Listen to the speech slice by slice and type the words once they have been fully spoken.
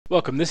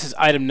Welcome. This is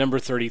item number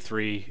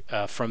 33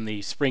 from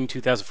the spring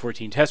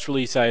 2014 test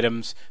release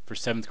items for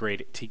 7th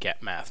grade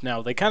TCAP math.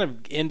 Now, they kind of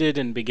ended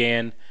and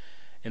began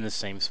in the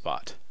same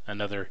spot.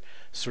 Another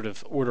sort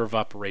of order of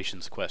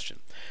operations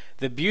question.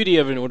 The beauty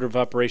of an order of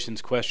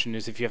operations question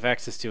is if you have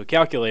access to a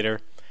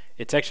calculator,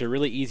 it's actually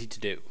really easy to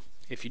do.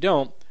 If you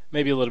don't,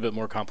 maybe a little bit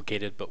more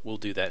complicated, but we'll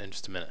do that in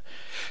just a minute.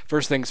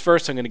 First things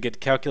first, I'm going to get the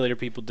calculator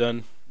people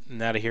done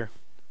and out of here.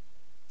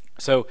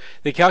 So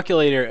the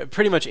calculator,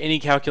 pretty much any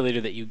calculator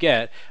that you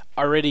get,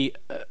 already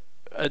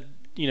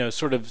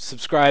sort of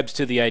subscribes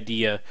to the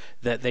idea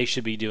that they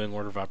should be doing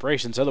order of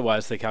operations.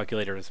 Otherwise, the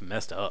calculator is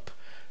messed up.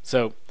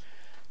 So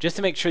just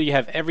to make sure you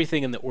have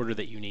everything in the order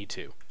that you need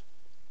to.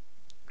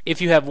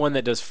 If you have one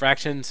that does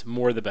fractions,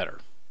 more the better.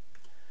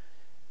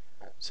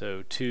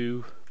 So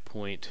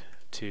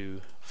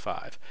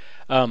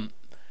 2.25.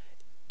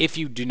 If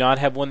you do not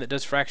have one that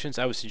does fractions,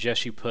 I would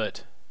suggest you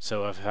put,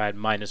 so if I had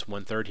minus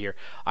 1/3 here,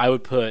 I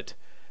would put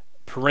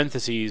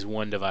parentheses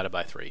 1 divided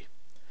by 3.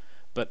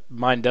 But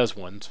mine does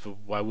one, so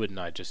why wouldn't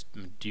I just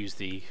use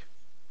the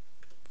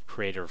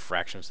creator of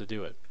fractions to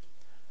do it?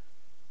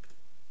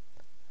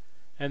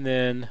 And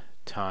then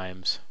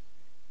times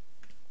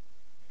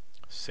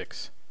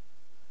 6/7.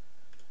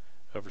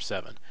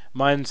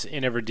 Mine's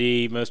n over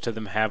d. Most of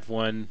them have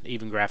one.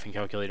 Even graphing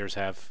calculators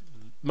have.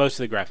 Most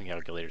of the graphing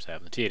calculators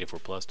have. The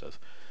T84 Plus does.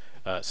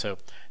 So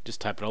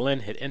just type it all in,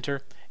 hit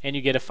enter, and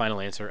you get a final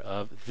answer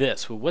of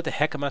this. Well, what the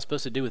heck am I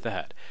supposed to do with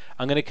that?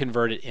 I'm going to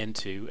convert it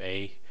into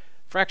a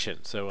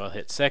fraction. So I'll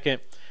hit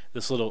second.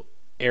 This little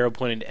arrow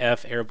pointing to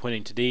F, arrow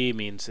pointing to D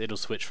means it'll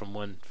switch from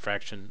one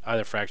fraction,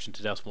 either fraction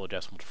to decimal or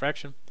decimal to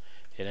fraction.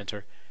 Hit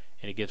enter,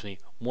 and it gives me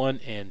 1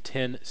 and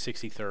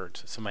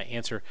 10/63. So my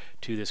answer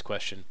to this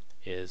question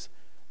is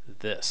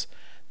this.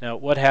 Now,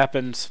 what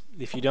happens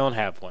if you don't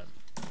have one?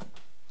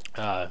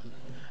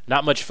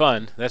 Not much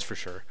fun, that's for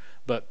sure,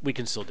 but we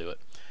can still do it.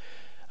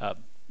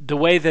 The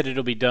way that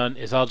it'll be done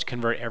is I'll just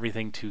convert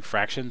everything to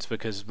fractions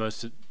because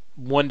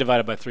 1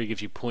 divided by 3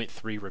 gives you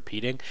 0.3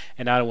 repeating,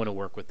 and I don't want to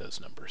work with those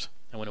numbers.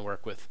 I want to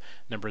work with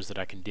numbers that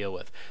I can deal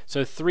with.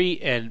 So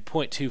 3 and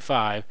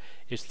 0.25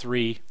 is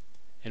 3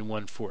 and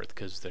 1/4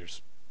 because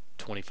there's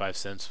 25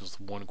 cents was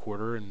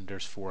 1/4 and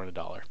there's 4 on a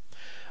dollar.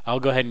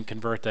 I'll go ahead and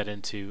convert that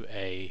into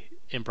a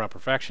improper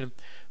fraction.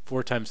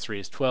 4 times 3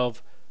 is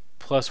 12,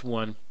 plus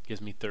 1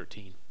 gives me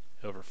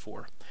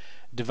 13/4.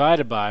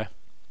 Divided by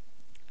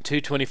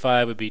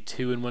 225 would be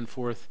 2 and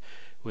 1/4,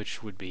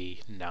 which would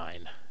be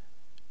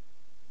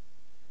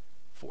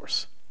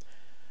 9/4.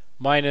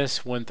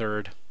 Minus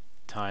 1/3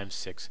 times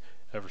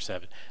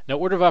 6/7. Now,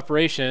 order of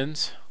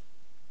operations,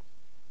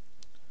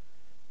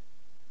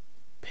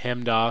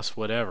 PEMDAS,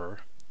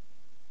 whatever.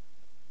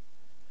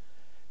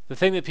 The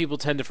thing that people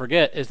tend to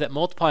forget is that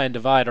multiply and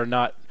divide are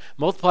not,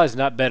 multiply is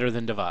not better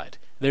than divide.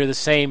 They're the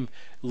same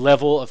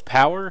level of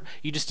power.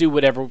 You just do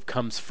whatever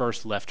comes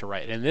first, left to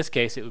right. In this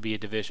case, it would be a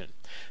division.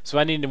 So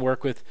I need to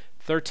work with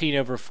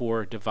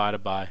 13/4 divided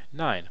by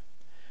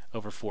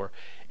 9/4.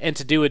 And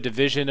to do a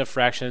division of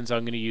fractions,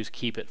 I'm going to use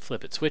keep it,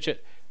 flip it, switch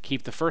it.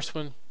 Keep the first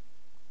one.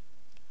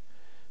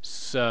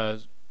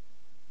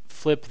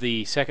 Flip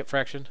the second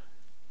fraction.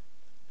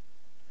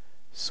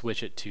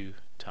 Switch it 2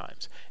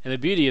 times. And the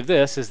beauty of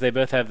this is they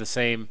both have the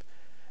same,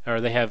 or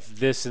they have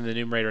this in the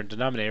numerator and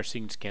denominator, so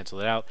you can just cancel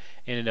it out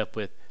and end up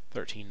with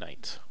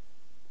 13/9.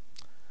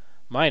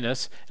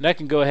 Minus, and I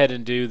can go ahead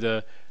and do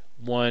the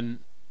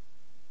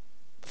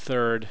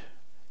 1/3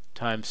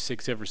 times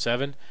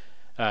 6/7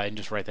 and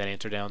just write that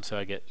answer down, so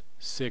I get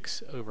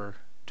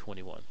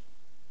 6/21.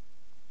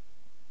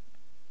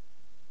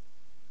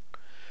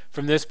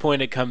 From this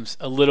point, it comes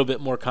a little bit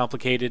more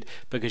complicated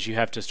because you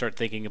have to start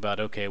thinking about,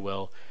 okay,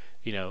 well,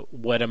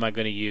 what am I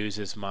going to use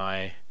as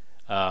my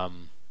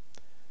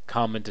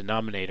common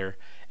denominator?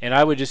 And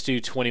I would just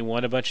do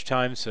 21 a bunch of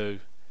times, so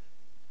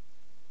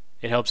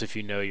it helps if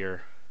you know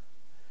your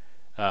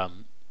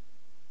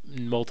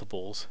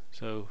multiples.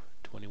 So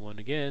 21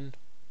 again.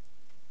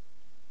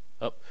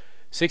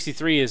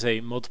 63 is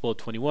a multiple of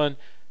 21.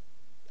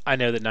 I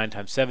know that 9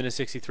 times 7 is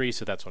 63,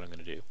 so that's what I'm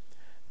going to do.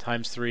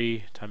 Times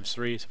 3 times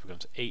 3, so it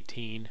becomes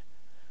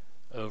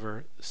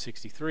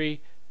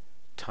 18/63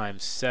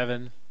 times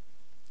 7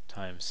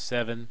 times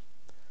 7.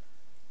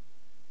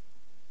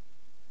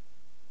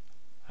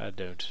 I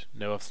don't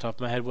know off the top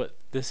of my head what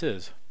this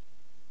is.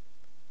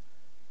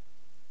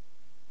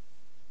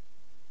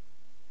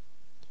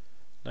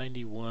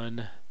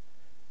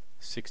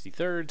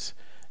 (91/63).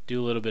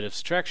 Do a little bit of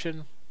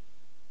subtraction.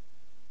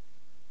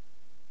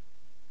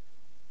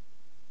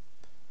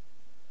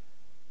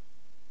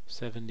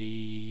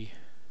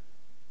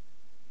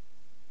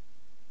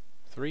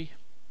 (73).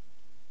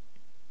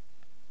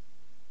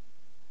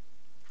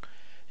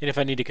 And if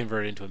I need to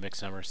convert it into a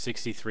mixed number,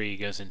 63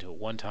 goes into it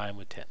one time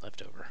with 10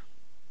 left over.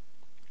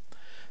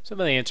 So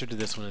the answer to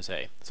this one is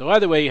A. So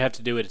either way you have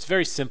to do it. It's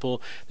very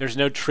simple. There's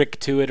no trick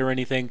to it or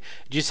anything.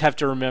 You just have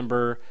to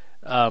remember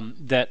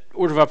that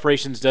order of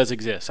operations does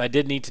exist. I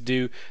did need to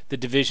do the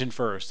division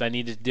first. I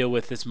needed to deal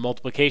with this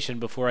multiplication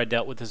before I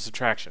dealt with the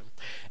subtraction.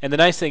 And the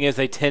nice thing is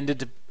they tended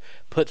to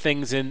put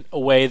things in a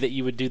way that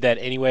you would do that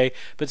anyway,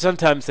 but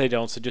sometimes they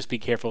don't. So just be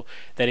careful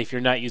that if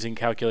you're not using a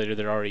calculator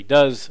that already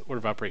does order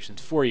of operations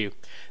for you,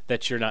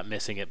 that you're not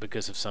missing it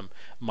because of some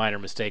minor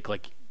mistake,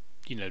 like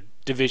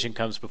division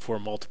comes before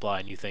multiply,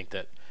 and you think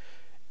that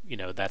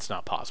that's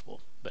not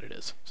possible, but it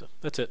is. So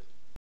that's it.